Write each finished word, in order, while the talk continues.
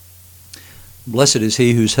Blessed is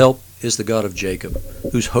he whose help is the God of Jacob,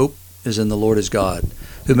 whose hope is in the Lord his God,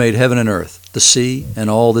 who made heaven and earth, the sea, and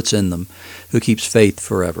all that's in them, who keeps faith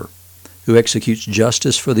forever, who executes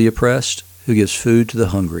justice for the oppressed, who gives food to the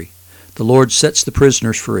hungry. The Lord sets the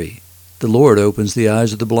prisoners free. The Lord opens the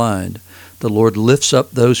eyes of the blind. The Lord lifts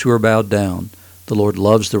up those who are bowed down. The Lord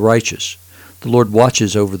loves the righteous. The Lord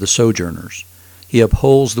watches over the sojourners. He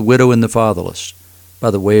upholds the widow and the fatherless.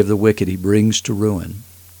 By the way of the wicked he brings to ruin.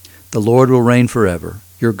 The Lord will reign forever.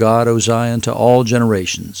 Your God, O Zion, to all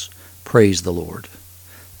generations. Praise the Lord.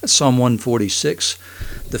 That's Psalm 146,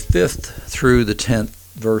 the 5th through the 10th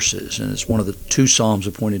verses, and it's one of the two psalms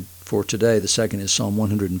appointed for today. The second is Psalm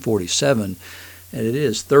 147, and it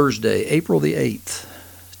is Thursday, April the 8th,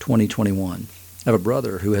 2021. I have a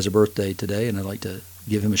brother who has a birthday today, and I'd like to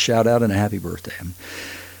give him a shout-out and a happy birthday. I'm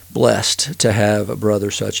blessed to have a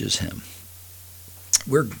brother such as him.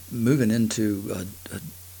 We're moving into an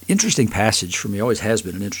interesting passage for me. Always has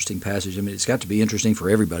been an interesting passage. I mean, it's got to be interesting for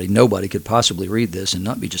everybody. Nobody could possibly read this and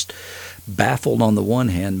not be just baffled on the one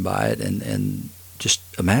hand by it and just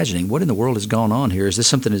imagining what in the world has gone on here. Is this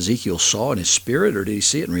something Ezekiel saw in his spirit, or did he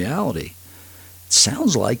see it in reality? It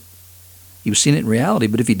sounds like he was seeing it in reality,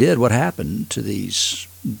 but if he did, what happened to these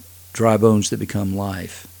dry bones that become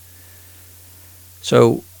life?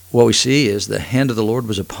 So what we see is the hand of the Lord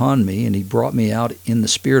was upon me, and he brought me out in the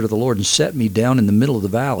spirit of the Lord and set me down in the middle of the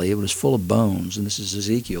valley. It was full of bones, and this is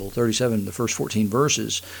Ezekiel 37, the first 14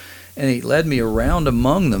 verses. And he led me around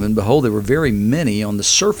among them, and behold, there were very many on the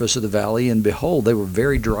surface of the valley, and behold, they were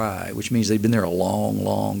very dry, which means they'd been there a long,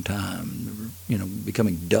 long time,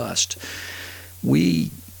 becoming dust.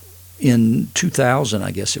 We, in 2000,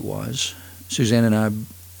 I guess it was, Suzanne and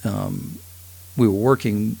I, we were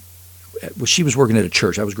working. Well, she was working at a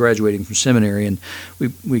church. I was graduating from seminary, and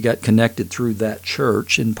we got connected through that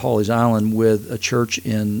church in Pawleys Island with a church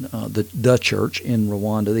in the church in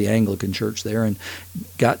Rwanda, the Anglican church there, and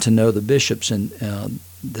got to know the bishops. And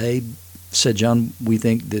they said, "John, we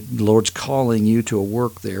think that the Lord's calling you to a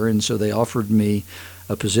work there." And so they offered me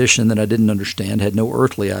a position that I didn't understand, had no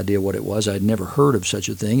earthly idea what it was. I'd never heard of such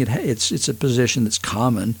a thing. It's a position that's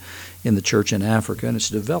common in the church in Africa, and it's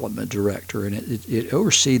a development director, and it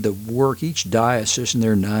oversees the work. Each diocese, and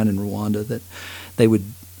there are 9 in Rwanda, that they would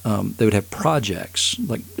have projects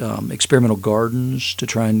like experimental gardens to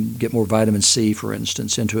try and get more vitamin C, for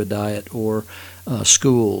instance, into a diet, or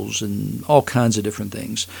schools and all kinds of different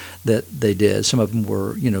things that they did. Some of them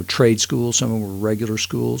were, trade schools. Some of them were regular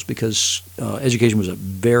schools, because education was a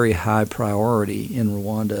very high priority in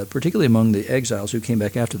Rwanda, particularly among the exiles who came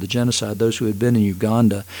back after the genocide. Those who had been in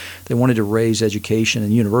Uganda, they wanted to raise education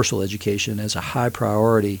and universal education as a high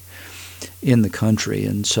priority in the country,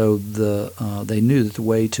 and so they knew that the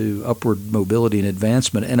way to upward mobility and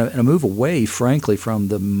advancement, and a move away, frankly, from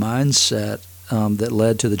the mindset that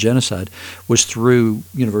led to the genocide, was through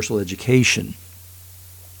universal education.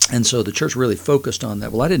 And so the church really focused on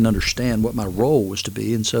that. Well, I didn't understand what my role was to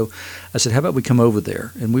be, and so I said, how about we come over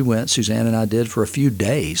there? And we went, Suzanne and I did, for a few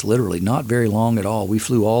days, literally, not very long at all. We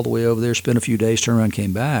flew all the way over there, spent a few days, turned around,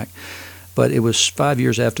 came back. But it was 5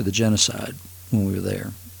 years after the genocide when we were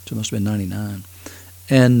there. So it must have been 99.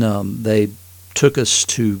 And they took us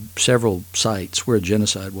to several sites where a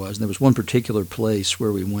genocide was. And there was one particular place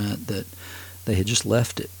where we went that they had just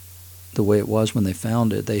left it the way it was when they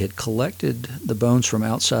found it. They had collected the bones from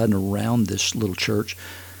outside and around this little church,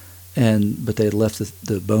 but they had left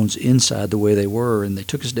the bones inside the way they were, and they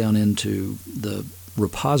took us down into the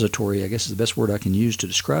repository, I guess is the best word I can use to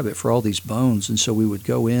describe it, for all these bones. And so we would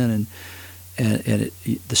go in, and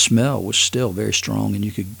the smell was still very strong, and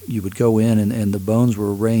you would go in, and the bones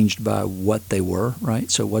were arranged by what they were,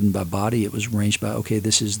 right? So it wasn't by body. It was arranged by, okay,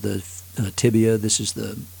 this is the tibia, this is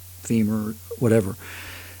the femur, whatever.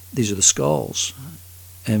 These are the skulls.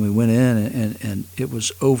 And we went in, and it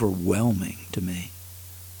was overwhelming to me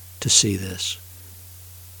to see this.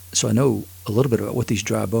 So I know a little bit about what these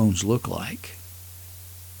dry bones look like.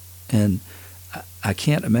 And I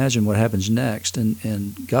can't imagine what happens next.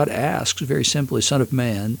 And God asks very simply, Son of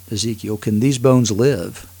man, Ezekiel, can these bones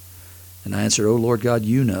live? And I answered, oh, Lord God,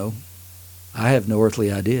 you know. I have no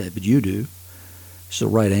earthly idea, but you do. It's the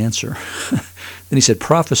right answer. Then he said,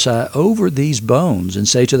 prophesy over these bones and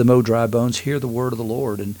say to them, O dry bones, hear the word of the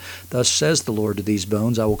Lord. And thus says the Lord to these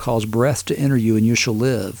bones, I will cause breath to enter you, and you shall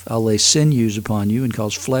live. I'll lay sinews upon you and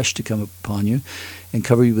cause flesh to come upon you and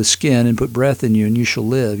cover you with skin and put breath in you, and you shall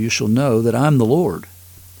live. You shall know that I'm the Lord.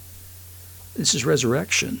 This is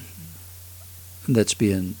resurrection that's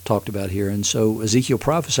being talked about here. And so Ezekiel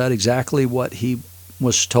prophesied exactly what he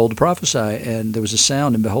was told to prophesy, and there was a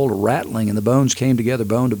sound, and behold, a rattling, and the bones came together,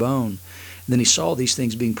 bone to bone. And And then he saw these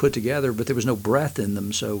things being put together, but there was no breath in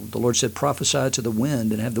them. So the Lord said, prophesy to the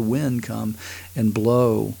wind and have the wind come and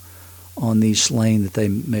blow on these slain that they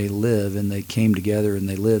may live. And they came together and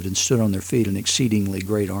they lived and stood on their feet, an exceedingly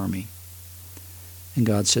great army. And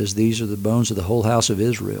God says, these are the bones of the whole house of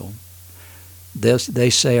Israel. They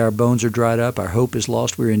say, our bones are dried up, our hope is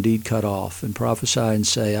lost, we are indeed cut off. And prophesy and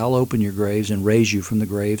say, I'll open your graves and raise you from the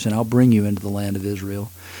graves, and I'll bring you into the land of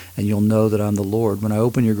Israel. And you'll know that I'm the Lord when I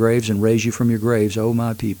open your graves and raise you from your graves, O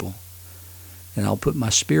my people. And I'll put my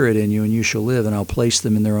spirit in you, and you shall live, and I'll place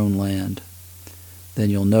them in their own land. Then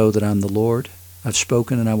you'll know that I'm the Lord. I've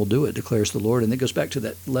spoken, and I will do it, declares the Lord. And it goes back to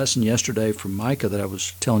that lesson yesterday from Micah that I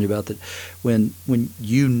was telling you about, that when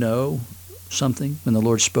you know something, when the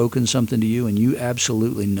Lord's spoken something to you and you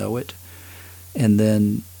absolutely know it, and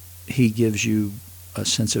then he gives you a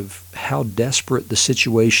sense of how desperate the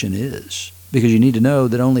situation is, because you need to know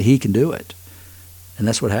that only he can do it. And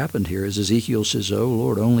that's what happened here, is Ezekiel says, oh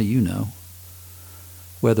Lord, only you know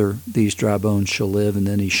whether these dry bones shall live. And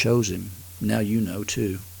then he shows him, now you know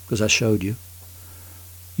too, because I showed you.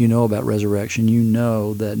 You know about resurrection. You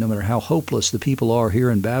know that no matter how hopeless the people are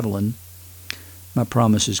here in Babylon, my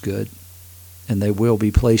promise is good. And they will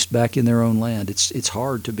be placed back in their own land. It's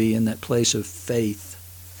hard to be in that place of faith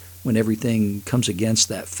when everything comes against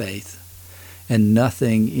that faith. And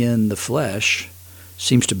nothing in the flesh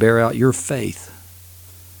seems to bear out your faith.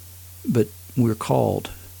 But we're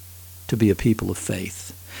called to be a people of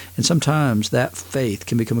faith. And sometimes that faith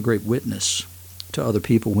can become a great witness to other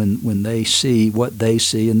people when they see what they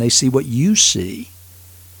see and they see what you see.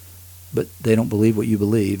 But they don't believe what you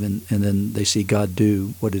believe, and then they see God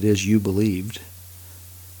do what it is you believed.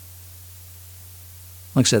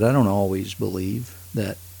 Like I said, I don't always believe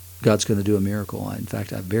that God's going to do a miracle. In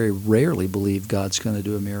fact, I very rarely believe God's going to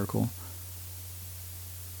do a miracle.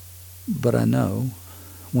 But I know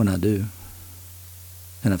when I do,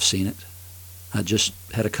 and I've seen it. I just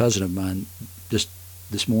had a cousin of mine just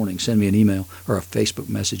this morning send me an email, or a Facebook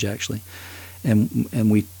message actually,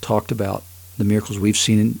 and we talked about the miracles we've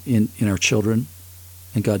seen in our children,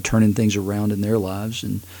 and God turning things around in their lives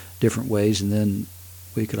in different ways. And then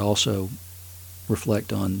we could also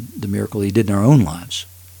reflect on the miracle he did in our own lives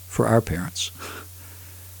for our parents,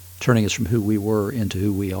 turning us from who we were into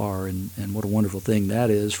who we are, and what a wonderful thing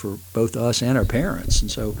that is for both us and our parents.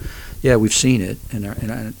 And so, yeah, we've seen it, and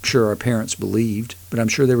I'm sure our parents believed, but I'm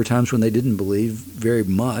sure there were times when they didn't believe very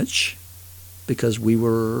much, because we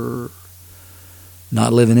were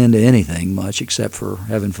not living into anything much except for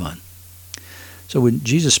having fun. So when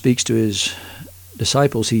Jesus speaks to his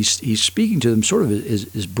disciples, he's speaking to them sort of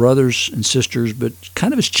as brothers and sisters, but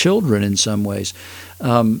kind of as children in some ways.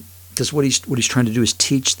 Because what he's trying to do is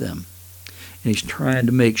teach them. And he's trying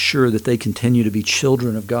to make sure that they continue to be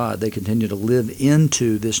children of God. They continue to live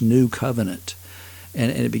into this new covenant. And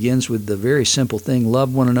it begins with the very simple thing,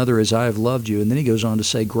 love one another as I have loved you. And then he goes on to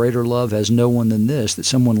say, greater love has no one than this, that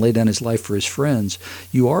someone lay down his life for his friends.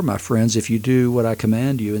 You are my friends if you do what I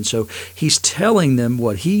command you. And so he's telling them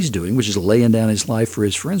what he's doing, which is laying down his life for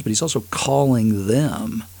his friends, but he's also calling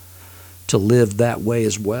them to live that way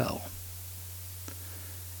as well.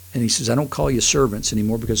 And he says, I don't call you servants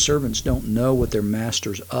anymore, because servants don't know what their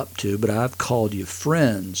master's up to, but I've called you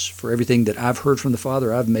friends, for everything that I've heard from the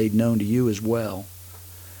Father I've made known to you as well.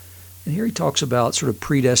 And here he talks about sort of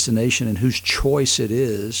predestination and whose choice it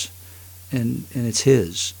is, and it's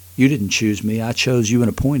his. You didn't choose me, I chose you and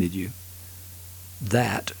appointed you.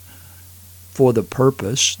 That for the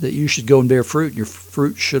purpose that you should go and bear fruit, and your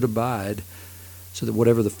fruit should abide, so that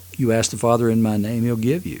whatever you ask the Father in my name, he'll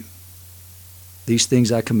give you. These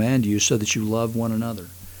things I command you, so that you love one another.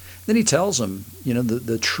 Then he tells them,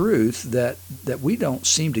 the truth that we don't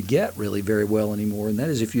seem to get really very well anymore, and that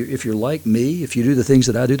is, if you're like me, if you do the things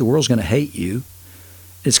that I do, the world's going to hate you.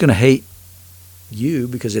 It's going to hate you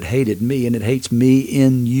because it hated me, and it hates me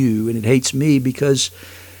in you, and it hates me because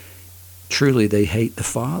truly they hate the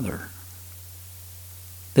Father.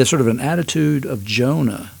 There's sort of an attitude of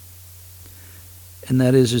Jonah, and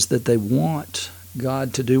that is that they want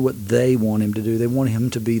God to do what they want him to do. They want him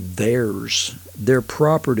to be theirs, their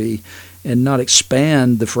property, and not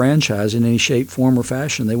expand the franchise in any shape, form, or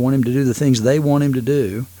fashion. They want him to do the things they want him to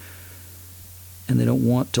do, and they don't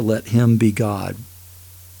want to let him be God.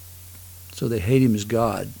 So they hate him as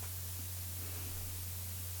God,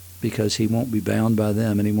 because he won't be bound by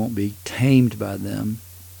them, and he won't be tamed by them.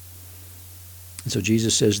 And so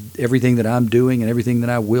Jesus says, everything that I'm doing and everything that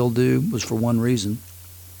I will do was for one reason,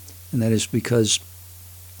 and that is because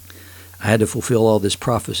I had to fulfill all this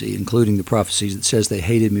prophecy, including the prophecies that says they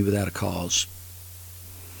hated me without a cause.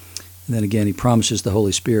 And then again, he promises the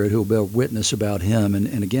Holy Spirit who will bear witness about him.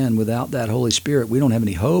 And again, without that Holy Spirit, we don't have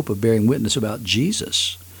any hope of bearing witness about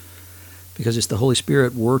Jesus, because it's the Holy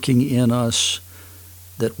Spirit working in us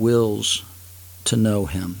that wills to know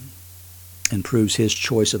him and proves his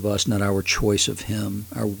choice of us, not our choice of him.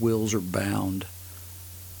 Our wills are bound.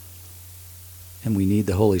 And we need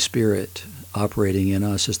the Holy Spirit operating in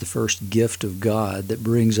us as the first gift of God that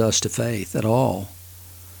brings us to faith at all.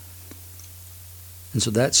 And so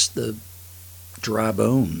that's the dry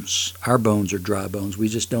bones. Our bones are dry bones. We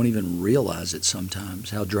just don't even realize it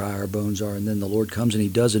sometimes, how dry our bones are. And then the Lord comes and he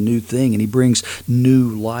does a new thing, and he brings new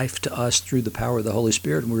life to us through the power of the Holy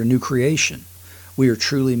Spirit, and we're a new creation. We are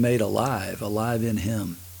truly made alive in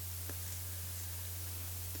him.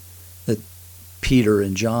 That Peter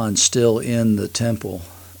and John still in the temple,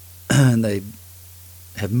 and they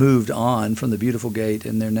have moved on from the beautiful gate,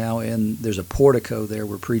 and they're now there's a portico there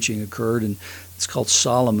where preaching occurred, and it's called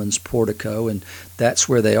Solomon's portico, and that's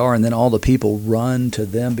where they are. And then all the people run to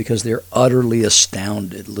them because they're utterly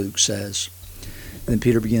astounded, Luke says. And then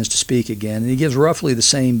Peter begins to speak again, and he gives roughly the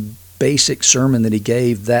same basic sermon that he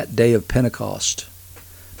gave that day of Pentecost.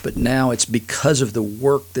 But now it's because of the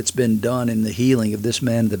work that's been done in the healing of this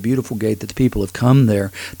man at the beautiful gate that the people have come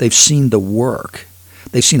there. They've seen the work.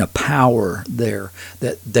 They've seen a power there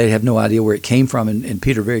that they have no idea where it came from. And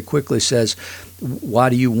Peter very quickly says, why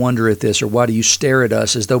do you wonder at this, or why do you stare at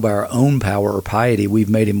us as though by our own power or piety we've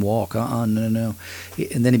made him walk? No.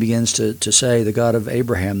 And then he begins to say, the God of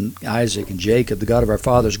Abraham, Isaac, and Jacob, the God of our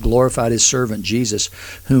fathers, glorified his servant Jesus,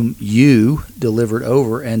 whom you delivered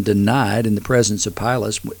over and denied in the presence of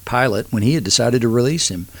Pilate when he had decided to release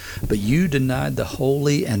him. But you denied the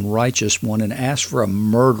holy and righteous one and asked for a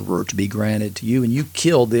murderer to be granted to you, and you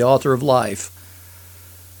killed the author of life.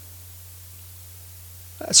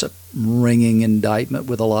 That's a ringing indictment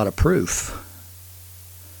with a lot of proof.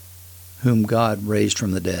 Whom God raised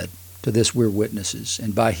from the dead. To this we're witnesses.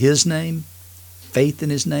 And by his name, faith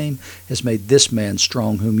in his name, has made this man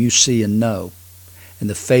strong whom you see and know. And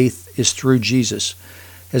the faith is through Jesus,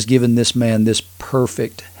 has given this man this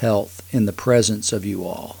perfect health in the presence of you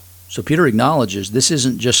all. So Peter acknowledges this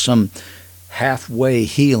isn't just some halfway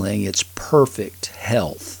healing, it's perfect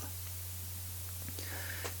health.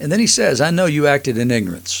 And then he says, I know you acted in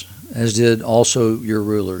ignorance, as did also your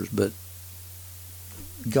rulers, but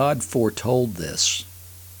God foretold this.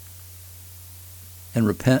 And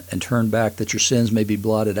repent and turn back, that your sins may be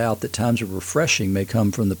blotted out, that times of refreshing may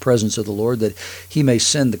come from the presence of the Lord, that he may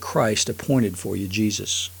send the Christ appointed for you,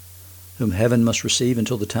 Jesus, whom heaven must receive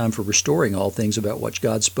until the time for restoring all things about which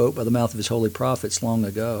God spoke by the mouth of his holy prophets long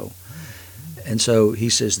ago. And so he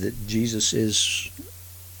says that Jesus is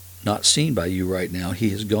not seen by you right now.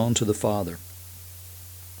 He has gone to the Father.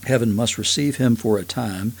 Heaven must receive him for a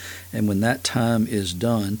time, and when that time is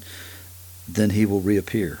done, then he will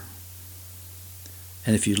reappear.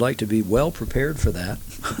 And if you'd like to be well prepared for that,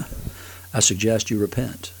 I suggest you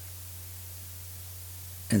repent.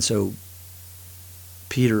 And so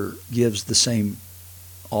Peter gives the same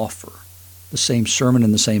offer, the same sermon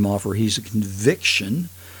and the same offer. He's a conviction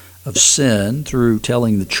of sin through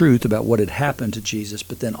telling the truth about what had happened to Jesus,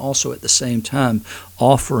 but then also at the same time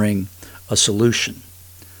offering a solution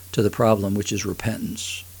to the problem, which is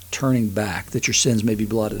repentance, turning back, that your sins may be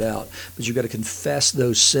blotted out. But you've got to confess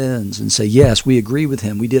those sins and say, yes, we agree with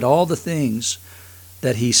him. We did all the things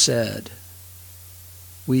that he said.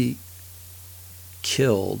 We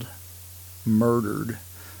killed, murdered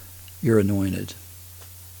your anointed.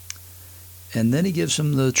 And then he gives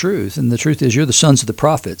them the truth. And the truth is, you're the sons of the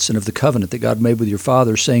prophets and of the covenant that God made with your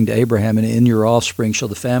fathers, saying to Abraham, and in your offspring shall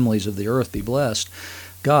the families of the earth be blessed.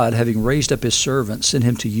 God, having raised up his servant, sent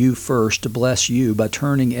him to you first to bless you by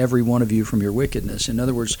turning every one of you from your wickedness. In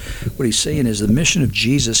other words, what he's saying is the mission of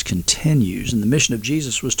Jesus continues. And the mission of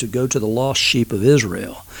Jesus was to go to the lost sheep of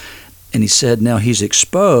Israel. And he said, now he's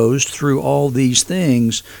exposed through all these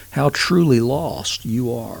things how truly lost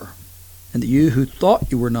you are. And that you who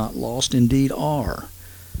thought you were not lost indeed are.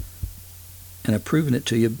 And I've proven it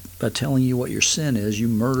to you by telling you what your sin is. You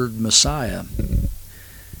murdered Messiah.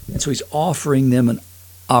 And so he's offering them an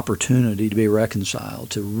opportunity to be reconciled,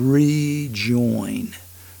 to rejoin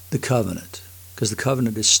the covenant, because the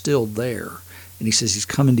covenant is still there. And he says he's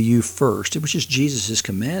coming to you first, which is Jesus'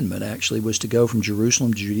 commandment, actually, was to go from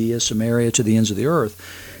Jerusalem, Judea, Samaria, to the ends of the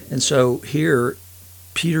earth. And so here,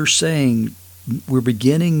 Peter's saying, we're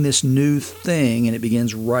beginning this new thing, and it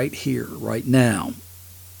begins right here, right now.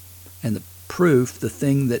 And the proof, the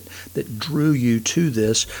thing that drew you to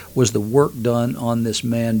this, was the work done on this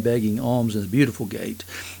man begging alms in the Beautiful Gate.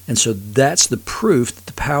 And so that's the proof that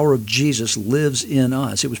the power of Jesus lives in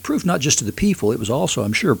us. It was proof not just to the people, it was also,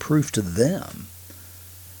 I'm sure, proof to them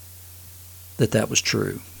that was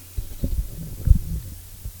true.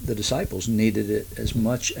 The disciples needed it as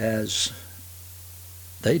much as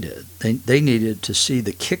they did. They needed to see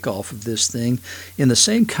the kickoff of this thing in the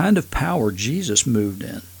same kind of power Jesus moved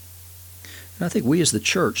in. And I think we as the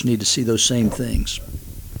church need to see those same things.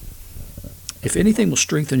 If anything will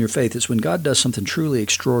strengthen your faith, it's when God does something truly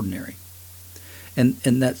extraordinary. And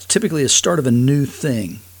that's typically a start of a new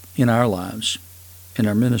thing in our lives, in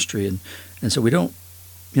our ministry. And so we don't,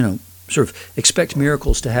 sort of expect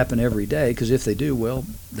miracles to happen every day, because if they do, well,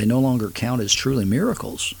 they no longer count as truly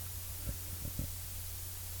miracles.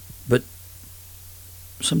 But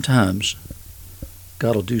sometimes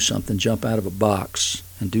God will do something, jump out of a box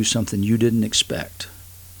and do something you didn't expect,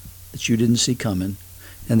 that you didn't see coming,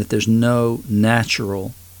 and that there's no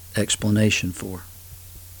natural explanation for.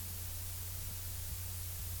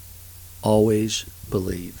 Always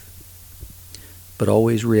believe, but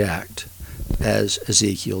always react as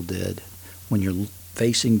Ezekiel did when you're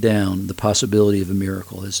facing down the possibility of a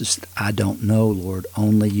miracle. It's just, I don't know, Lord,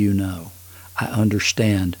 only you know. I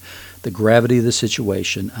understand the gravity of the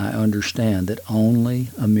situation. I understand that only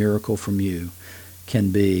a miracle from you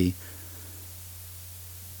can be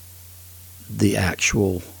the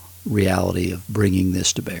actual reality of bringing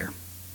this to bear.